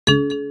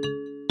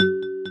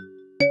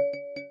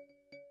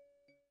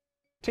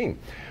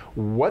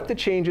What the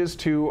changes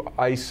to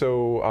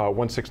ISO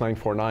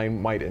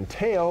 16949 might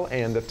entail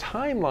and the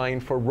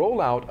timeline for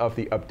rollout of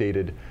the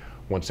updated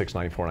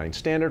 16949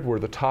 standard were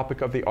the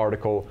topic of the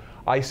article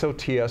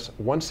ISOTS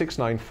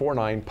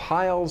 16949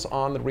 Piles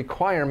on the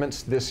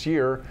Requirements This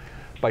Year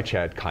by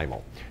Chad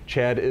Kymal.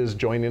 Chad is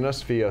joining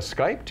us via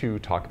Skype to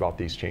talk about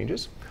these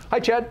changes. Hi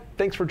Chad,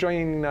 thanks for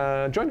joining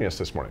us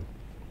this morning.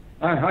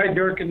 Hi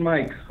Dirk and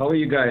Mike, how are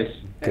you guys?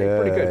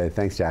 Good. Pretty good.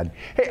 Thanks, Chad.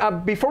 Hey,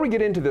 before we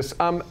get into this,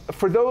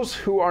 for those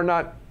who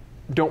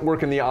don't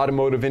work in the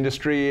automotive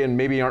industry and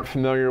maybe aren't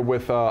familiar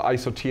with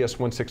ISOTS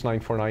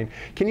 16949,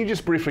 can you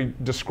just briefly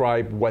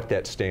describe what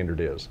that standard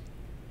is?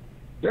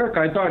 Dirk,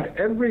 I thought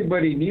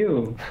everybody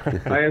knew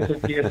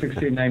ISOTS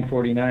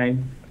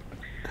 16949.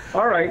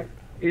 All right,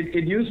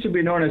 it used to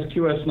be known as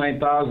QS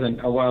 9000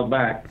 a while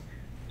back.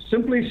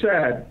 Simply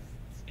said,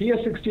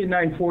 TS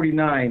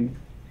 16949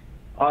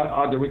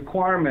 are the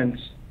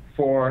requirements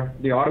for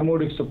the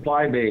automotive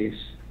supply base.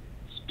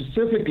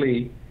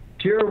 Specifically,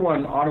 Tier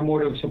 1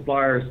 automotive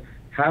suppliers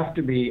have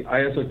to be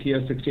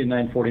ISOTS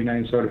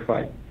 16949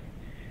 certified.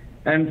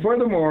 And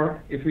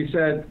furthermore, if we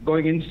said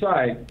going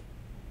inside,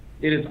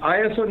 it is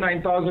ISO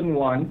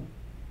 9001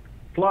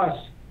 plus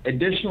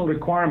additional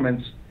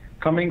requirements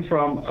coming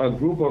from a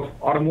group of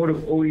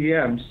automotive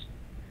OEMs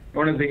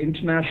known as the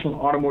International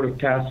Automotive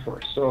Task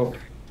Force. So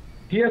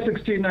TS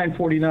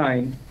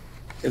 16949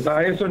 is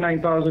ISO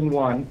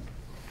 9001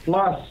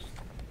 plus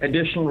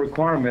additional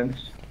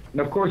requirements.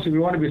 And of course, if you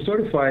want to be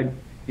certified,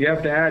 you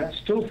have to add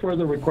still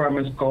further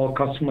requirements called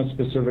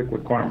customer-specific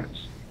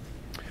requirements.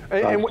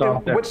 And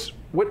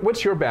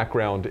what's your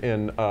background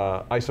in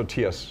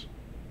ISOTS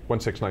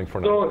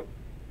 16949? So,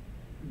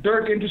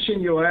 Dirk,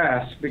 interesting you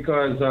ask,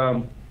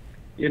 because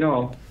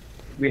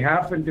we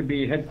happen to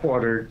be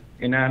headquartered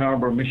in Ann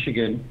Arbor,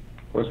 Michigan.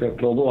 Of course, we have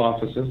global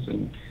offices,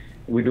 and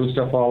we do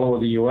stuff all over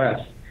the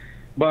U.S.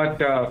 But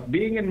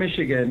being in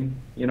Michigan,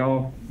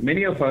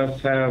 many of us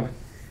have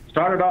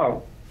started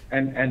out,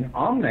 and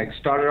Omnex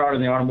started out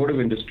in the automotive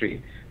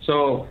industry.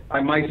 So I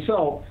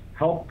myself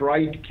helped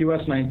write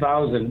QS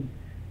 9000,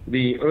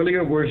 the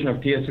earlier version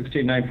of TS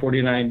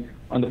 16949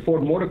 on the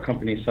Ford Motor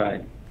Company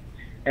side.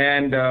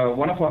 And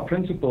one of our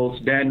principals,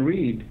 Dan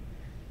Reed,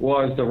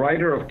 was the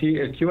writer of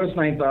QS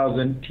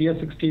 9000, TS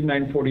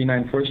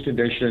 16949 first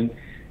edition,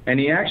 and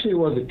he actually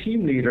was a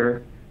team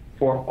leader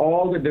for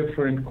all the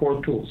different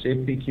core tools,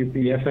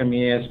 APQP,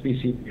 FMEA,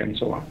 SPC, and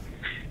so on.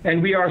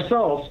 And we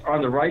ourselves are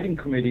on the writing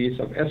committees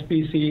of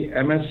SPC,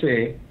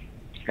 MSA,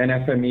 and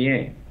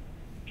FMEA.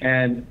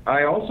 And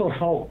I also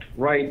helped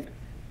write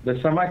the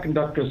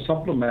semiconductor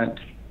supplement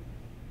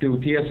to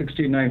TS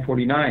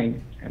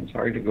 16949. I'm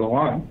sorry to go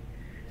on,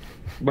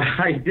 but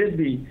I did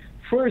the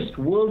first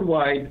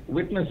worldwide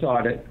witness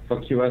audit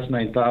for QS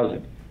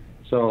 9000.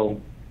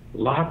 So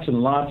lots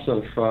and lots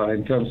of,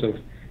 in terms of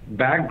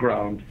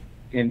background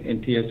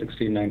in TS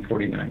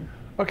 16949.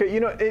 Okay,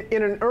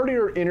 in an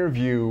earlier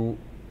interview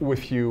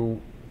with you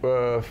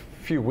a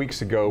few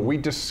weeks ago, we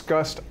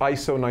discussed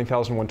ISO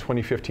 9001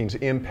 2015's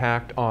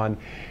impact on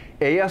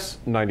AS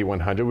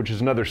 9100, which is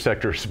another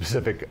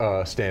sector-specific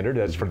standard.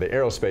 That's for the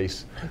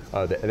aerospace.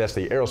 That's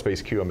the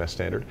aerospace QMS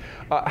standard.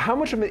 How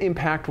much of an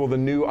impact will the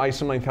new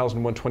ISO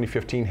 9001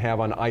 2015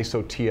 have on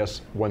ISO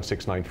TS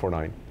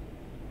 16949?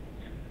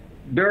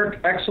 Dirk,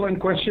 excellent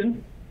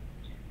question.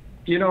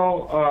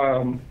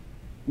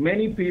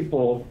 Many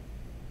people,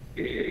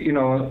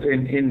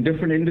 in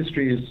different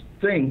industries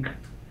think,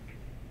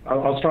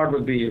 I'll start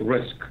with the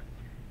risk.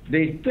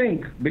 They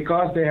think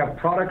because they have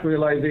product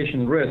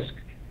realization risk,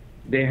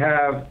 they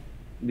have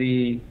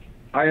the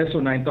ISO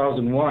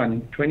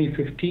 9001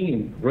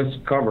 2015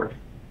 risk covered.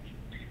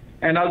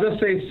 And I'll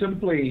just say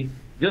simply,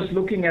 just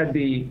looking at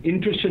the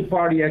interested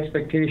party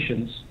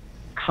expectations,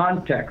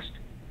 context,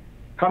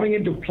 coming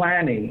into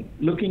planning,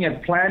 looking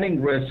at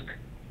planning risk,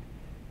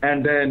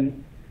 and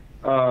then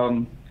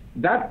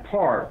that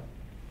part,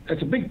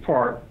 it's a big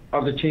part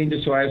of the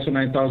changes to ISO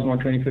 9001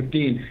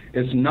 2015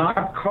 is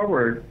not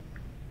covered,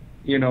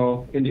 in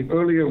the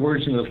earlier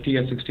versions of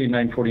TS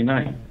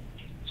 16949.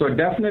 So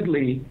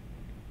definitely,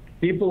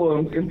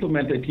 people who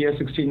implemented TS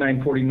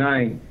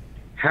 16949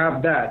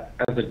 have that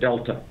as a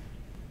delta.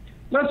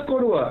 Let's go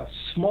to a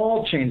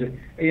small change.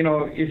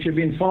 If you've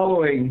been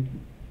following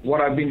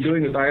what I've been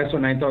doing with ISO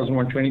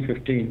 9001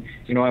 2015,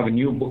 I have a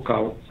new book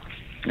out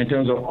in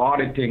terms of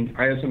auditing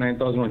ISO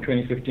 9001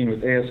 2015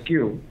 with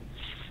ASQ.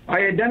 I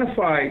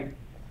identified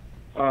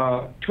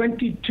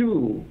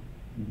 22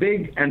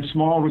 big and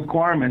small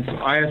requirements of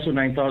ISO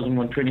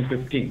 9001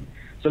 2015.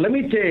 So let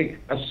me take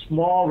a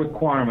small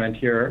requirement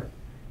here.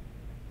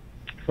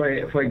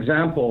 For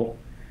example,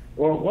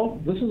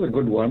 this is a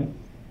good one.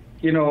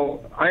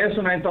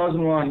 ISO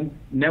 9001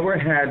 never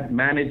had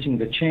managing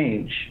the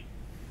change.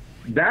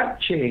 That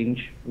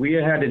change we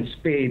had in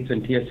spades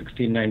in TS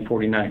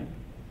 16949.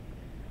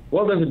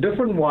 Well, there's a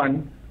different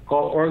one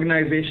called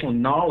organizational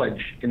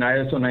knowledge in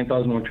ISO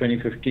 9001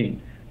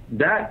 2015.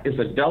 That is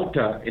a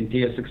delta in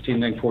TS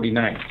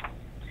 16949.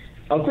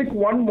 I'll pick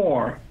one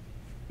more.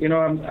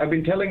 I've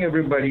been telling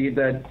everybody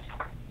that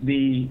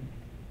the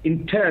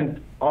intent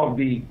of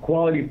the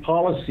quality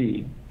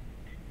policy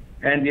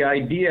and the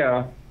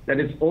idea that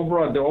the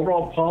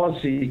overall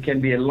policy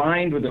can be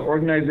aligned with the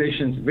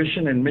organization's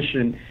vision and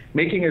mission,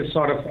 making it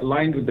sort of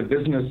aligned with the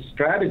business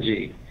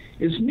strategy,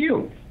 is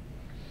new.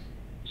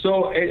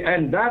 So,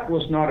 and that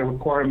was not a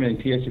requirement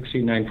in TS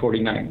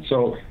 16949.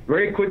 So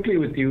very quickly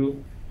with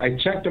you, I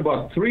checked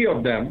about 3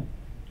 of them,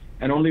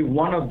 and only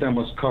 1 of them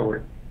was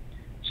covered.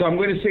 So I'm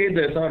going to say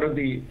this, out of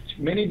the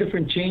many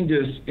different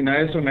changes in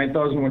ISO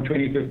 9001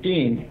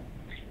 2015,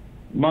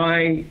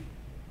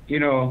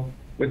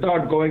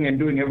 without going and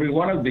doing every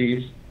one of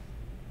these,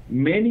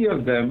 many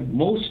of them,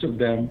 most of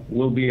them,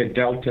 will be a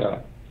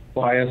delta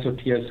for ISO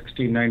TS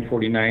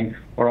 16949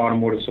 or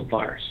automotive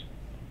suppliers.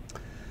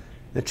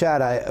 Now,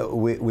 Chad,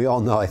 we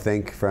all know, I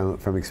think,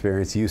 from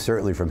experience, you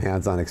certainly from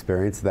hands-on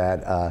experience,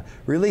 that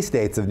release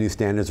dates of new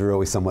standards are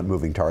always somewhat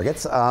moving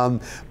targets.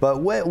 But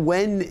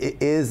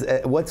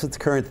what's its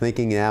current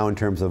thinking now in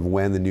terms of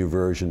when the new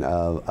version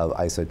of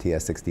ISO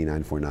TS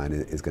 16949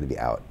 is going to be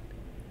out?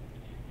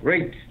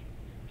 Great.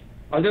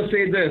 I'll just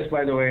say this,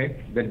 by the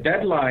way, the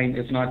deadline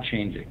is not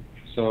changing.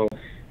 So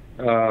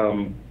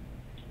the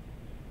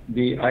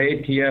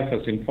IATF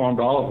has informed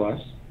all of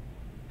us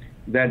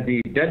that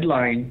the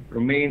deadline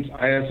remains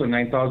ISO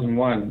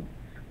 9001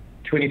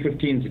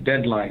 2015's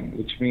deadline,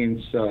 which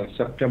means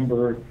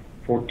September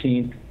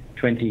 14th,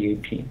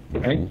 2018,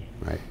 right?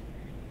 Mm-hmm. Right.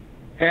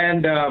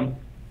 And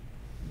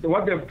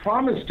what they've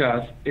promised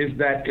us is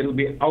that it'll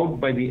be out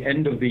by the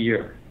end of the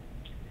year.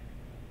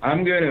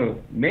 I'm going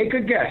to make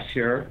a guess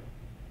here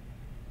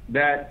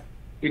that,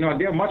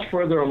 they're much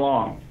further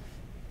along.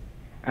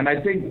 And I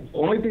think the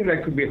only thing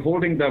that could be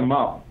holding them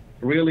up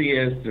really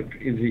is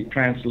the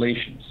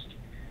translations.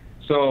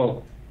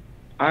 So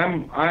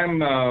I'm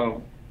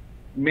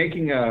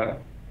making a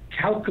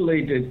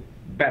calculated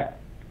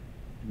bet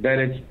that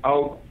it's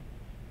out,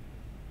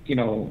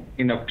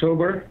 in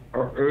October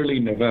or early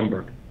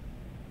November.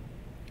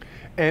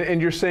 And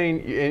you're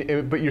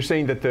saying, but you're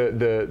saying that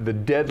the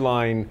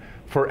deadline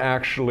for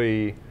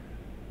actually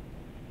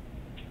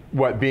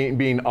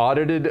being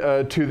audited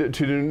to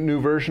the new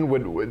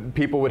version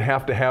people would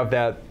have to have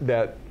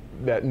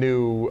that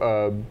new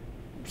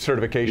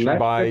certification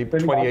by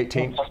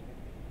 2018.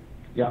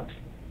 Yeah.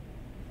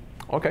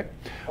 Okay.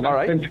 All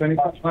right. It's been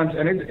 25 months,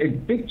 and it's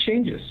big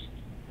changes.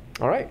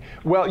 All right.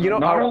 Well,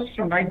 not only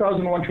from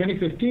 9001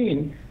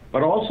 2015,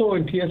 but also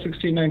in TS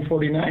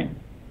 16949.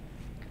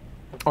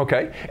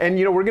 Okay, and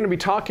we're going to be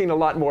talking a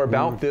lot more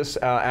about this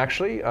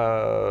actually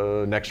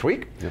next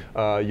week.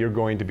 Yep. You're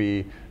going to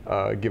be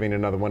giving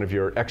another one of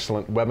your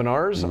excellent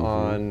webinars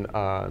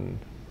on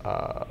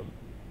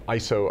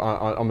ISO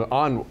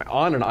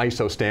on an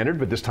ISO standard,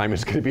 but this time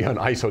it's going to be on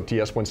ISO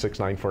TS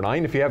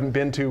 16949. If you haven't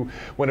been to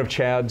one of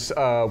Chad's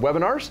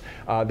webinars,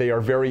 they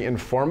are very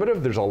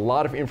informative. There's a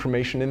lot of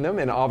information in them,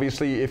 and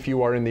obviously, if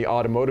you are in the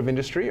automotive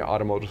industry,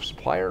 automotive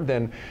supplier,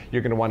 then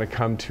you're going to want to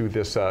come to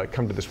this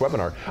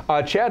webinar.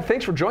 Chad,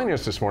 thanks for joining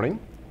us this morning.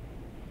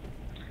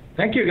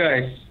 Thank you,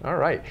 guys. All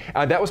right,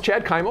 that was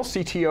Chad Kymal,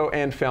 CTO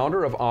and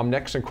founder of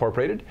Omnex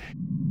Incorporated.